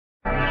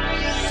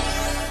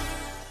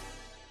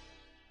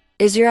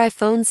Is your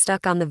iPhone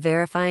stuck on the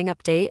verifying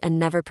update and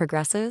never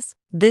progresses?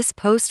 This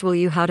post will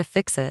you how to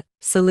fix it.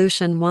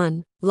 Solution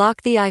 1.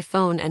 Lock the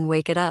iPhone and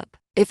wake it up.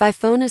 If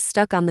iPhone is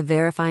stuck on the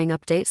verifying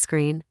update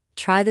screen,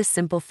 try this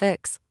simple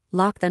fix.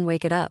 Lock then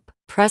wake it up.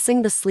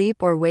 Pressing the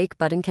sleep or wake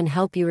button can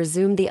help you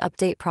resume the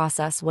update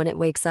process when it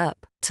wakes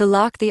up. To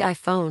lock the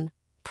iPhone,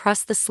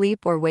 press the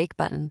sleep or wake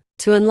button.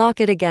 To unlock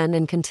it again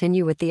and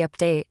continue with the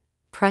update,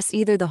 press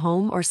either the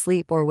home or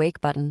sleep or wake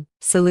button.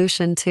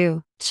 Solution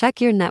 2. Check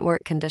your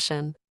network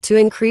condition. To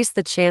increase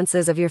the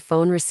chances of your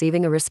phone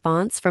receiving a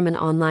response from an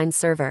online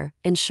server,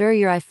 ensure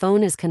your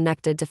iPhone is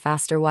connected to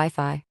faster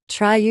Wi-Fi.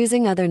 Try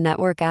using other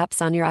network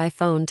apps on your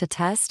iPhone to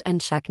test and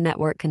check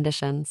network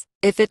conditions.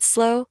 If it's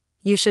slow,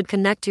 you should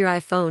connect your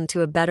iPhone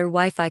to a better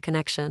Wi-Fi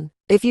connection.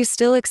 If you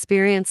still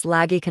experience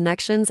laggy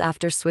connections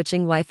after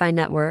switching Wi-Fi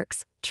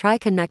networks, try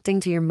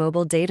connecting to your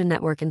mobile data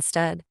network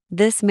instead.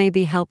 This may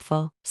be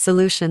helpful.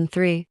 Solution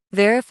 3.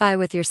 Verify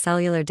with your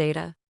cellular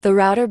data. The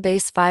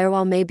router-based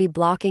firewall may be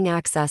blocking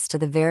access to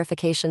the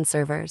verification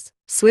servers.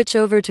 Switch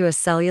over to a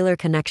cellular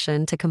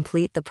connection to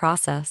complete the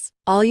process.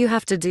 All you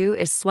have to do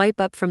is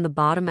swipe up from the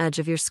bottom edge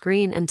of your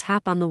screen and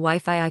tap on the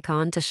Wi-Fi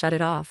icon to shut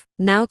it off.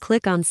 Now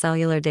click on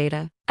cellular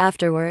data.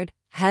 Afterward,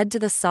 head to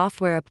the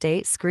software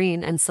update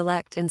screen and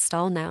select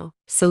Install Now.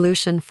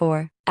 Solution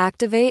 4.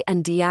 Activate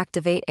and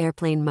deactivate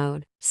airplane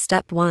mode.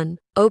 Step 1.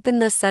 Open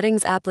the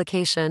Settings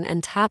application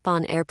and tap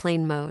on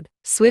Airplane Mode.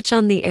 Switch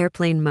on the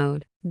airplane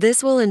mode.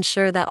 This will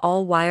ensure that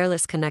all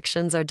wireless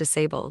connections are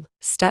disabled.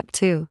 Step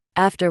 2.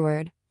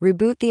 Afterward,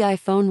 reboot the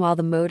iPhone while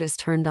the mode is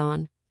turned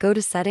on. Go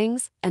to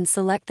Settings and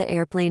select the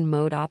Airplane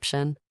Mode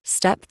option.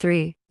 Step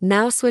 3.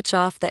 Now switch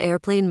off the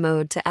airplane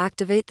mode to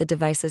activate the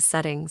device's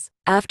settings.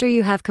 After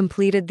you have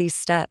completed these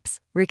steps,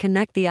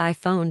 reconnect the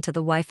iPhone to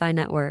the Wi-Fi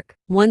network.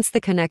 Once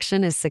the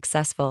connection is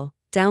successful,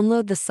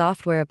 download the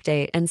software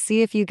update and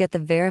see if you get the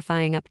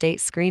verifying update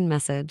screen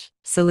message.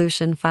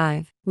 Solution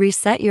 5.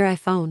 Reset your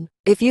iPhone.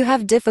 If you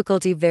have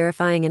difficulty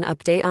verifying an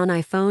update on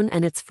iPhone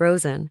and it's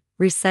frozen,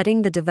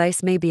 resetting the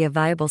device may be a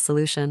viable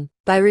solution.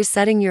 By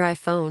resetting your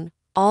iPhone,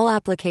 all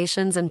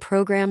applications and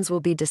programs will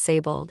be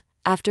disabled,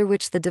 after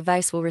which the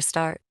device will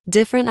restart.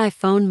 Different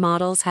iPhone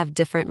models have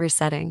different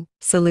resetting.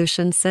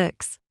 Solution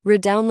 6.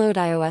 Redownload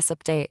iOS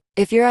update.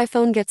 If your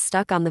iPhone gets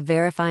stuck on the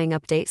verifying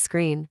update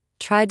screen,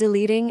 try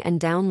deleting and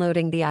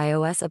downloading the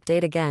iOS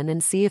update again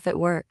and see if it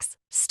works.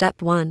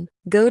 Step 1.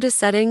 Go to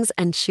Settings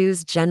and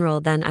choose General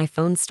then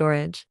iPhone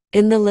Storage.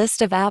 In the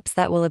list of apps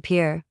that will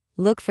appear,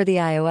 look for the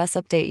iOS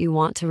update you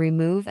want to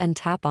remove and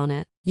tap on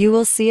it. You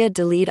will see a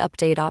Delete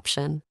Update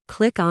option.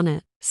 Click on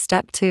it.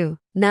 Step 2.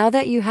 Now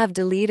that you have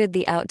deleted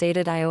the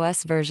outdated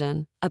iOS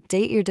version,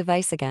 update your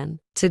device again.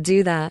 To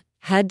do that,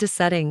 head to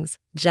Settings,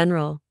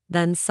 General,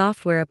 then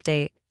Software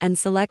Update, and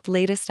select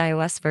Latest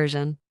iOS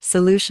version.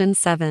 Solution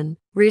 7.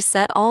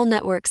 Reset all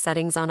network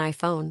settings on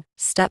iPhone.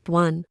 Step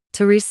 1.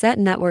 To reset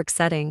network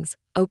settings,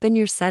 open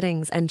your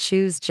settings and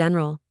choose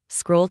General.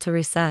 Scroll to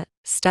reset.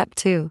 Step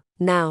 2.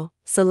 Now,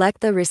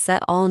 select the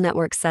Reset All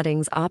Network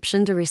Settings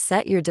option to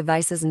reset your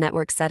device's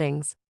network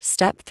settings.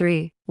 Step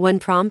 3. When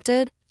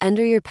prompted,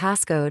 enter your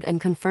passcode and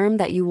confirm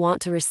that you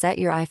want to reset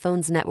your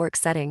iPhone's network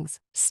settings.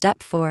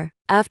 Step 4.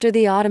 After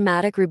the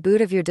automatic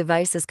reboot of your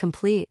device is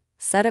complete,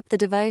 set up the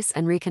device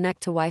and reconnect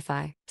to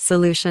Wi-Fi.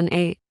 Solution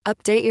 8.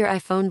 Update your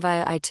iPhone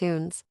via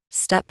iTunes.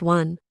 Step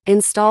 1.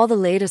 Install the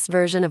latest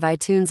version of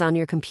iTunes on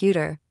your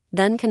computer,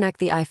 then connect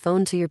the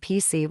iPhone to your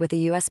PC with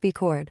a USB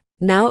cord.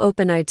 Now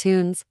open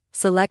iTunes,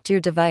 select your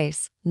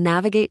device,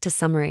 navigate to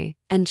Summary,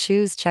 and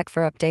choose Check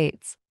for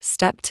Updates.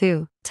 Step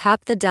 2.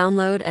 Tap the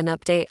Download and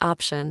Update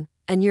option,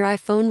 and your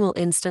iPhone will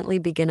instantly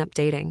begin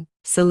updating.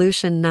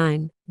 Solution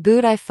 9.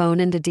 Boot iPhone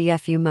into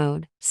DFU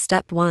mode.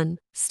 Step 1.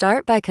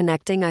 Start by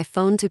connecting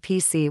iPhone to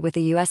PC with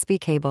a USB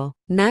cable.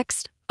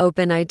 Next,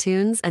 open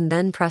iTunes and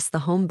then press the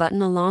Home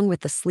button along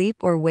with the Sleep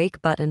or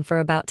Wake button for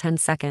about 10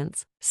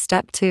 seconds.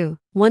 Step 2.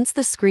 Once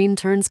the screen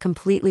turns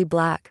completely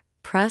black,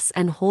 press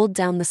and hold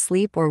down the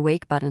Sleep or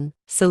Wake button.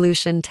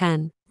 Solution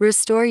 10.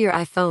 Restore your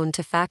iPhone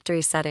to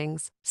factory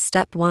settings.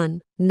 Step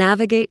 1.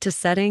 Navigate to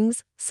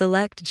Settings,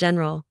 select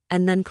General,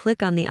 and then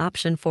click on the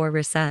option for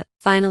Reset.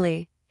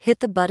 Finally, hit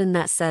the button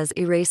that says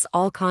Erase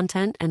all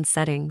content and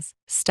settings.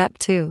 Step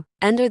 2.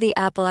 Enter the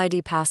Apple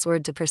ID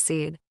password to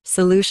proceed.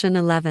 Solution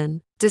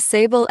 11.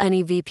 Disable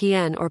any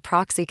VPN or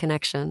proxy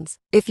connections.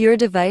 If your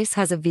device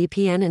has a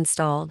VPN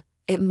installed,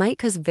 it might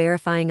cause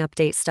verifying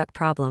update stuck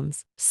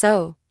problems.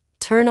 So,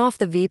 turn off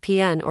the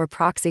VPN or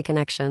proxy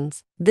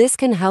connections. This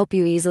can help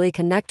you easily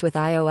connect with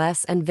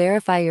iOS and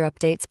verify your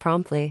updates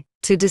promptly.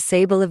 To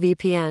disable a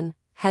VPN,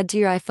 head to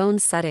your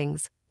iPhone's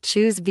settings,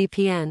 choose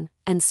VPN,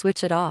 and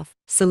switch it off.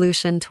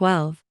 Solution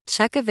 12.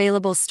 Check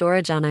available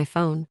storage on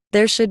iPhone.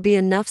 There should be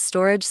enough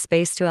storage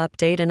space to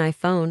update an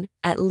iPhone,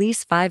 at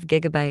least 5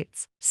 GB.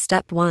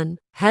 Step 1.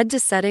 Head to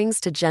Settings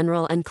to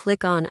General and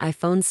click on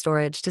iPhone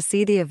Storage to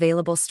see the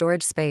available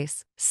storage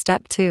space.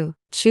 Step 2.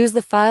 Choose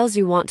the files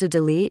you want to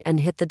delete and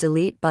hit the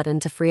Delete button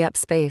to free up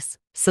space.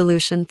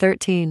 Solution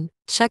 13.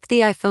 Check the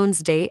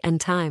iPhone's date and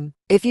time.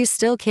 If you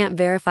still can't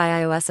verify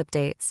iOS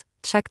updates,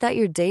 check that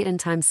your date and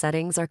time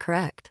settings are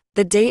correct.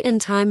 The date and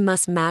time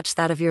must match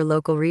that of your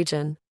local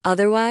region.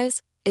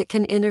 Otherwise, it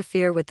can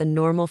interfere with the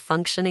normal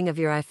functioning of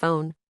your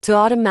iPhone. To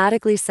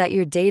automatically set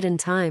your date and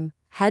time,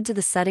 head to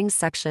the Settings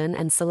section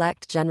and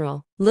select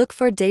General. Look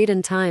for Date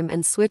and Time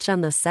and switch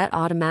on the Set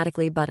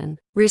Automatically button.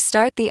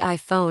 Restart the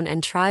iPhone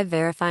and try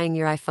verifying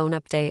your iPhone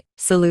update.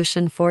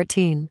 Solution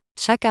 14.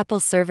 Check Apple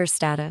server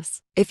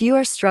status. If you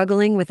are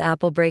struggling with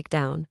Apple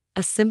breakdown,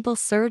 a simple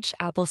search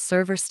Apple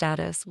server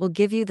status will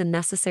give you the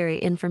necessary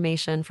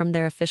information from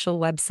their official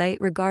website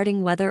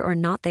regarding whether or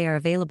not they are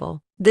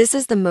available. This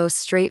is the most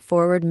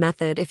straightforward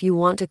method if you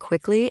want to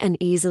quickly and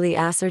easily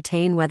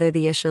ascertain whether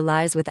the issue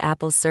lies with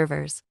Apple's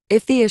servers.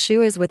 If the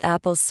issue is with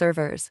Apple's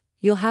servers,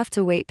 you'll have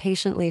to wait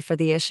patiently for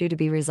the issue to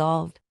be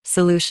resolved.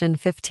 Solution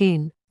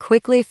 15.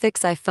 Quickly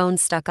fix iPhone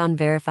stuck on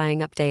verifying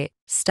update.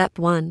 Step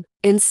 1.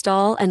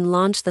 Install and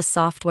launch the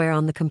software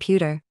on the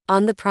computer.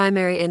 On the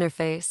primary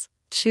interface,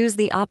 choose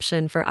the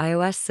option for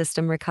iOS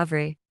System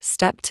Recovery.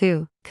 Step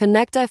 2.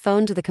 Connect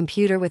iPhone to the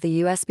computer with a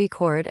USB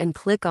cord and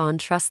click on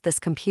Trust this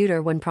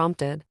computer when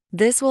prompted.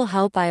 This will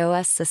help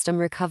iOS System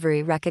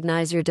Recovery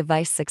recognize your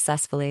device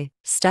successfully.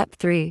 Step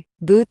 3.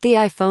 Boot the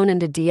iPhone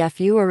into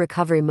DFU or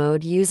recovery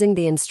mode using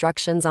the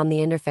instructions on the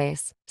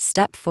interface.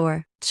 Step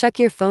 4. Check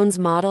your phone's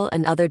model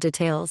and other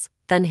details,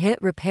 then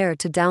hit Repair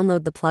to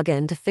download the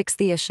plugin to fix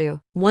the issue.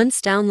 Once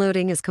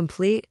downloading is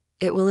complete,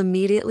 it will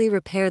immediately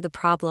repair the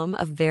problem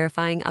of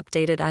verifying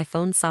updated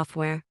iPhone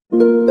software.